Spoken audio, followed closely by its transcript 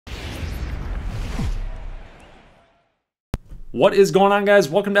What is going on, guys?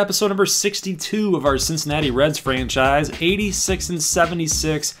 Welcome to episode number 62 of our Cincinnati Reds franchise.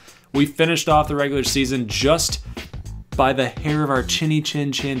 86-76. We finished off the regular season just by the hair of our chinny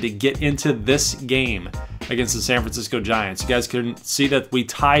chin chin to get into this game against the San Francisco Giants. You guys can see that we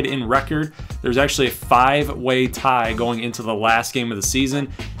tied in record. There's actually a 5-way tie going into the last game of the season,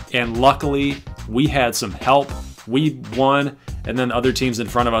 and luckily we had some help. We won, and then other teams in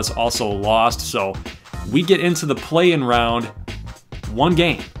front of us also lost. So we get into the play-in round, one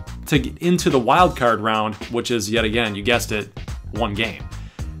game to get into the wild card round, which is, yet again, you guessed it, one game.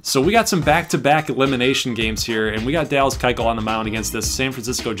 So we got some back-to-back elimination games here, and we got Dallas Keuchel on the mound against this San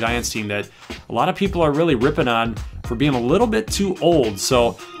Francisco Giants team that a lot of people are really ripping on for being a little bit too old.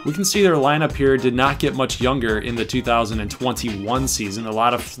 So we can see their lineup here did not get much younger in the 2021 season. A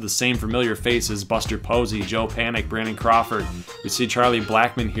lot of the same familiar faces: Buster Posey, Joe Panik, Brandon Crawford. We see Charlie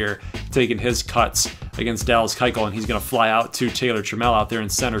Blackmon here taking his cuts against Dallas Keuchel, and he's going to fly out to Taylor Trammell out there in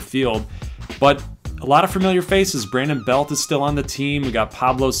center field. But a lot of familiar faces. Brandon Belt is still on the team. We got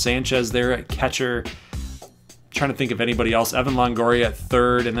Pablo Sanchez there at catcher. Trying to think of anybody else. Evan Longoria at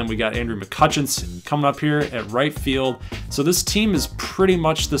third, and then we got Andrew McCutcheon coming up here at right field. So this team is pretty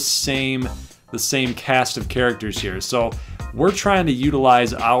much the same cast of characters here. So we're trying to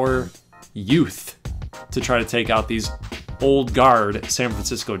utilize our youth to try to take out these old guard San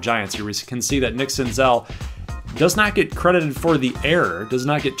Francisco Giants here. We can see that Nick Senzel does not get credited for the error, does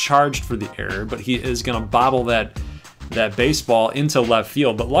not get charged for the error, but he is going to bobble that baseball into left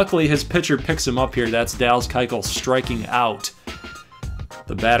field. But luckily his pitcher picks him up here. That's Dallas Keuchel striking out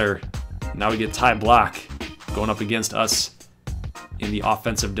the batter. Now we get Ty Blach going up against us in the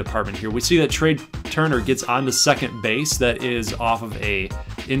offensive department here. We see that Trey Turner gets onto second base. That is off of a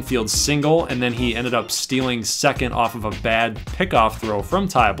infield single, and then he ended up stealing second off of a bad pickoff throw from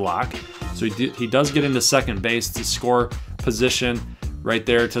Ty Blach. So he does get into second base to score position right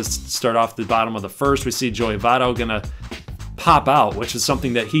there to start off the bottom of the first. We see Joey Votto gonna pop out, which is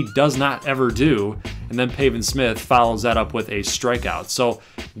something that he does not ever do, and then Pavin Smith follows that up with a strikeout. So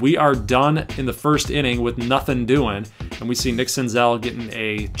we are done in the first inning with nothing doing, and we see Nick Senzel getting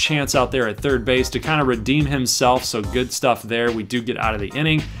a chance out there at third base to kind of redeem himself. So good stuff there. We do get out of the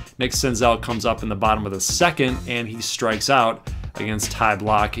inning. Nick Senzel comes up in the bottom of the second, and he strikes out against Ty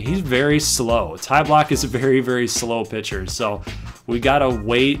Blach. He's very slow. Ty Blach is a very, very slow pitcher. So we got to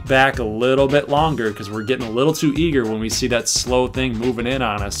wait back a little bit longer because we're getting a little too eager when we see that slow thing moving in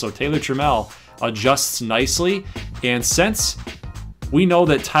on us. So Taylor Trammell adjusts nicely. And since we know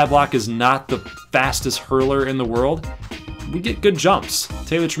that Ty Blach is not the fastest hurler in the world, we get good jumps.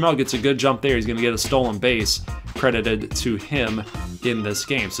 Taylor Trammell gets a good jump there. He's going to get a stolen base credited to him in this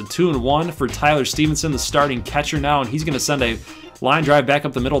game. So 2-1 for Tyler Stevenson, the starting catcher now, and he's going to send a line drive back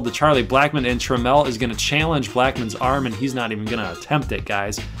up the middle to Charlie Blackmon, and Trammell is going to challenge Blackmon's arm, and he's not even going to attempt it,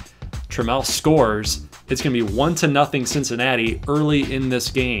 guys. Trammell scores. It's going to be 1-0 Cincinnati early in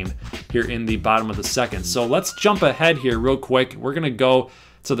this game here in the bottom of the second. So let's jump ahead here real quick. We're going to go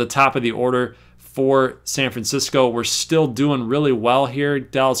to the top of the order for San Francisco. We're still doing really well here.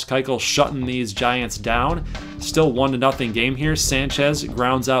 Dallas Keuchel shutting these Giants down. Still 1-0 game here. Sanchez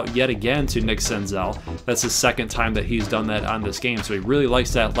grounds out yet again to Nick Senzel. That's the second time that he's done that on this game, so he really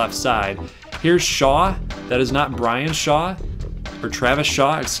likes that left side. Here's Shaw. That is not Brian Shaw, or Travis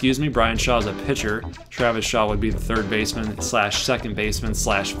Shaw, excuse me. Brian Shaw is a pitcher. Travis Shaw would be the third baseman slash second baseman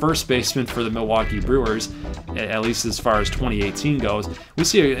slash first baseman for the Milwaukee Brewers, at least as far as 2018 goes. We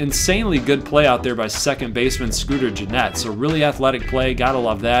see an insanely good play out there by second baseman Scooter Gennett. So really athletic play, gotta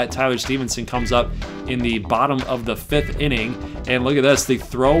love that. Tyler Stevenson comes up in the bottom of the fifth inning, and look at this, the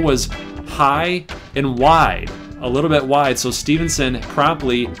throw was high and wide, a little bit wide, so Stevenson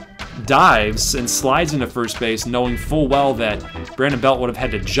promptly dives and slides into first base, knowing full well that Brandon Belt would have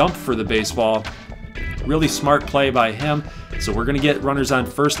had to jump for the baseball. Really smart play by him. So we're going to get runners on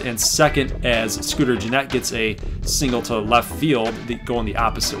first and second as Scooter Gennett gets a single to left field, going the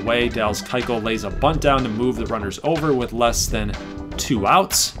opposite way. Dallas Keuchel lays a bunt down to move the runners over with less than 2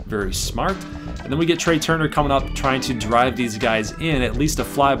 outs. Very smart. And then we get Trey Turner coming up trying to drive these guys in. At least a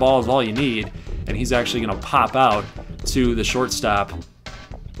fly ball is all you need. And he's actually going to pop out to the shortstop,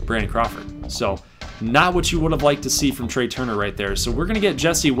 Brandon Crawford. So not what you would have liked to see from Trey Turner right there. So we're going to get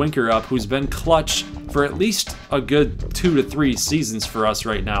Jesse Winker up, who's been clutch for at least a good 2 to 3 seasons for us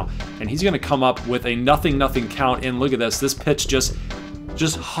right now. And he's going to come up with a 0-0 count. And look at this. This pitch just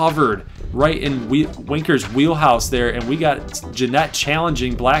hovered right in Winker's wheelhouse there. And we got Gennett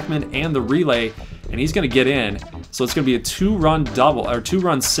challenging Blackmon and the relay, and he's going to get in. So it's going to be a 2-run double, or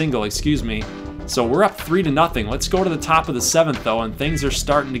 2-run single, excuse me. So we're up 3-0. Let's go to the top of the seventh, though, and things are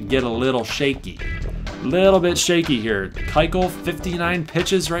starting to get a little shaky. Little bit shaky here. Keuchel, 59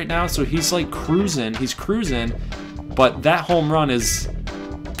 pitches right now, so he's like cruising. He's cruising, but that home run is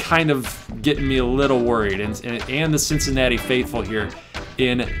kind of getting me a little worried. And the Cincinnati faithful here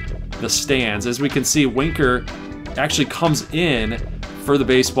in the stands. As we can see, Winker actually comes in for the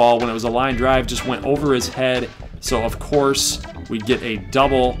baseball when it was a line drive, just went over his head. So of course we get a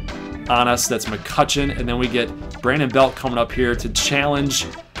double on us. That's McCutchen, and then we get Brandon Belt coming up here to challenge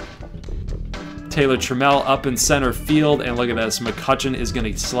Taylor Trammell up in center field. And look at this, McCutchen is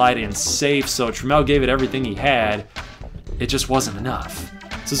going to slide in safe. So Trammell gave it everything he had. It just wasn't enough.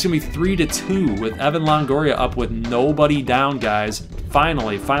 So it's going to be 3-2 with Evan Longoria up with nobody down, guys.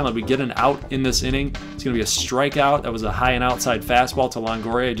 Finally, we get an out in this inning. It's going to be a strikeout. That was a high and outside fastball to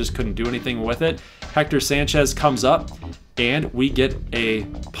Longoria. Just couldn't do anything with it. Hector Sanchez comes up, and we get a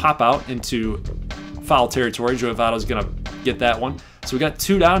pop out into foul territory. Joey Votto's going to get that one. So we got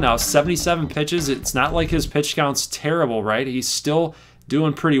 2 down now, 77 pitches. It's not like his pitch count's terrible, right? He's still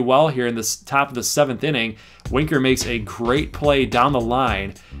doing pretty well here in the top of the 7th inning. Winker makes a great play down the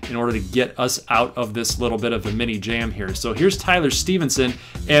line in order to get us out of this little bit of a mini jam here. So here's Tyler Stevenson,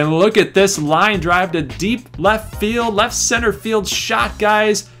 and look at this line drive to deep left field, left center field shot,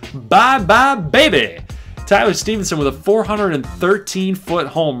 guys. Bye-bye, baby. Tyler Stevenson with a 413-foot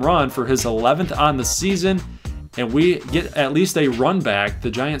home run for his 11th on the season, and we get at least a run back.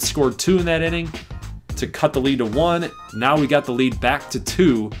 The Giants scored 2 in that inning to cut the lead to 1. Now we got the lead back to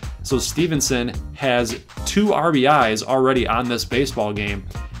 2. So Stevenson has 2 RBIs already on this baseball game,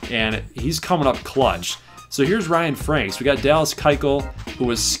 and he's coming up clutch. So here's Ryan Franks. We got Dallas Keuchel, who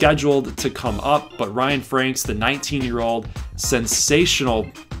was scheduled to come up, but Ryan Franks, the 19-year-old sensational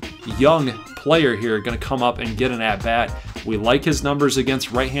young player here, going to come up and get an at-bat. We like his numbers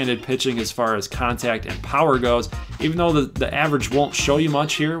against right-handed pitching as far as contact and power goes, even though the average won't show you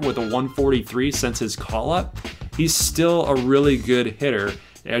much here with a 143 since his call-up. He's still a really good hitter,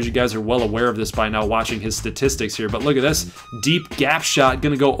 as you guys are well aware of this by now watching his statistics here. But look at this deep gap shot,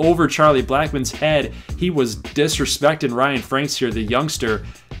 going to go over Charlie Blackmon's head. He was disrespecting Ryan Franks here, the youngster.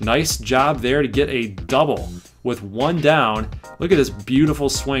 Nice job there to get a double with 1 down. Look at this beautiful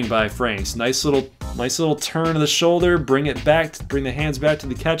swing by Franks. Nice little turn of the shoulder, bring the hands back to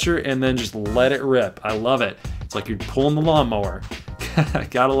the catcher, and then just let it rip. I love it. It's like you're pulling the lawnmower.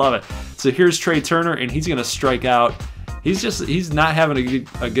 Gotta love it. So here's Trey Turner, and he's gonna strike out. He's not having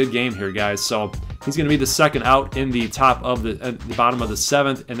a good game here, guys. So he's gonna be the second out in the top of the bottom of the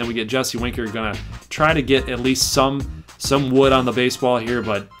 7th, and then we get Jesse Winker gonna try to get at least some wood on the baseball here,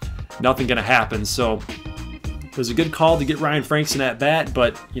 but nothing gonna happen. So it was a good call to get Ryan Franks in at bat,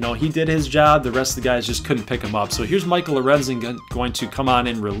 but he did his job. The rest of the guys just couldn't pick him up. So here's Michael Lorenzen going to come on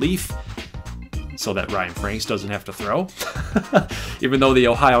in relief so that Ryan Franks doesn't have to throw. Even though the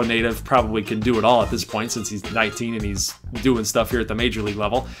Ohio native probably can do it all at this point since he's 19 and he's doing stuff here at the major league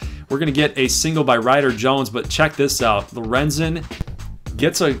level. We're going to get a single by Ryder Jones, but check this out. Lorenzen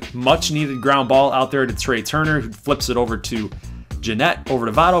gets a much-needed ground ball out there to Trey Turner, who flips it over to Jeanette, over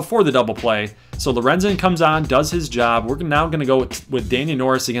to Votto for the double play. So Lorenzen comes on, does his job. We're now going to go with Daniel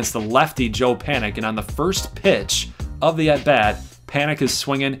Norris against the lefty Joe Panik, and on the first pitch of the at-bat, Panik is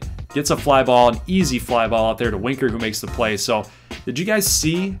swinging, gets a fly ball, an easy fly ball out there to Winker, who makes the play. So did you guys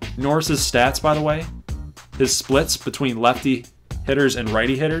see Norris's stats, by the way? His splits between lefty hitters and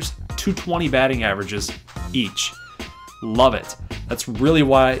righty hitters, 220 batting averages each. Love it. That's really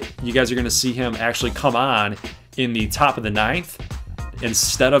why you guys are going to see him actually come on in the top of the 9th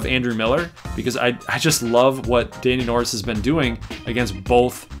instead of Andrew Miller, because I just love what Danny Norris has been doing against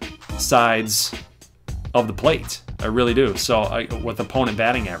both sides of the plate. I really do. So with opponent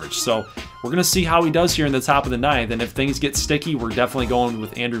batting average. So we're going to see how he does here in the top of the 9th. And if things get sticky, we're definitely going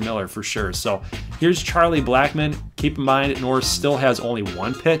with Andrew Miller for sure. So here's Charlie Blackmon. Keep in mind, Norris still has only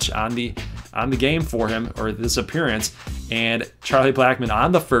 1 pitch on the game for him, or this appearance. And Charlie Blackmon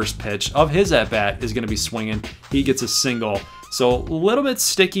on the first pitch of his at-bat is going to be swinging. He gets a single. So a little bit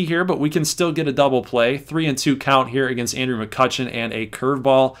sticky here, but we can still get a double play. 3-2 count here against Andrew McCutchen, and a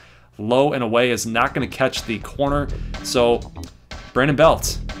curveball low and away is not going to catch the corner. So Brandon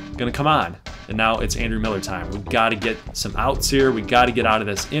Belt going to come on, and now it's Andrew Miller time. We've got to get some outs here. We've got to get out of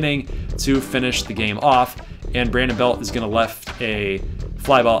this inning to finish the game off, and Brandon Belt is going to left a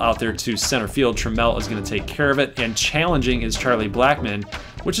fly ball out there to center field. Trammell is going to take care of it, and challenging is Charlie Blackmon,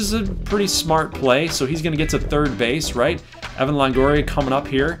 which is a pretty smart play. So he's going to get to third base, right? Evan Longoria coming up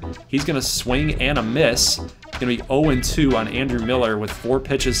here. He's going to swing and a miss. going to be 0-2 on Andrew Miller with 4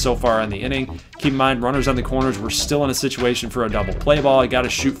 pitches so far on the inning. Keep in mind, runners on the corners, we're still in a situation for a double play ball. I got to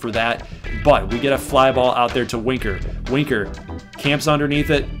shoot for that, but we get a fly ball out there to Winker. Winker camps underneath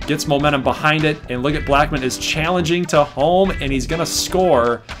it, gets momentum behind it, and look at Blackmon is challenging to home, and he's going to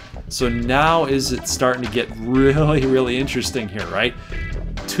score. So now is it starting to get really, really interesting here, right?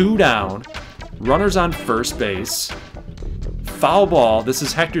 2 down, runners on first base. Foul ball. This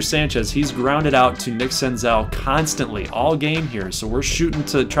is Hector Sanchez. He's grounded out to Nick Senzel constantly all game here. So we're shooting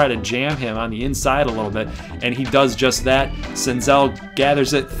to try to jam him on the inside a little bit, and he does just that. Senzel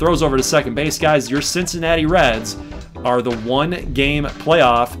gathers it, throws over to second base. Guys, your Cincinnati Reds are the 1-game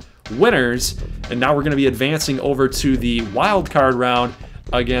playoff winners, and now we're going to be advancing over to the wild card round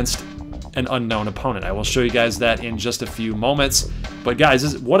against an unknown opponent. I will show you guys that in just a few moments. But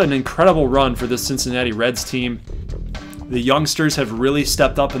guys, what an incredible run for this Cincinnati Reds team. The youngsters have really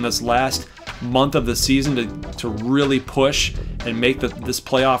stepped up in this last month of the season to really push and make this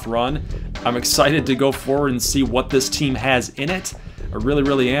playoff run. I'm excited to go forward and see what this team has in it. I really,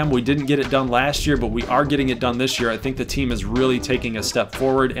 really am. We didn't get it done last year, but we are getting it done this year. I think the team is really taking a step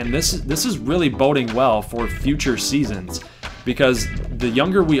forward, and this is really boding well for future seasons, because the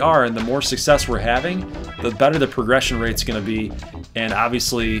younger we are and the more success we're having, the better the progression rate's going to be. And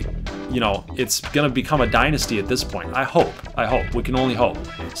obviously, you know, it's going to become a dynasty at this point. I hope. We can only hope.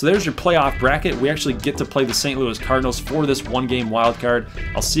 So there's your playoff bracket. We actually get to play the St. Louis Cardinals for this 1-game wild card.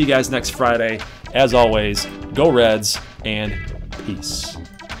 I'll see you guys next Friday. As always, go Reds, and peace.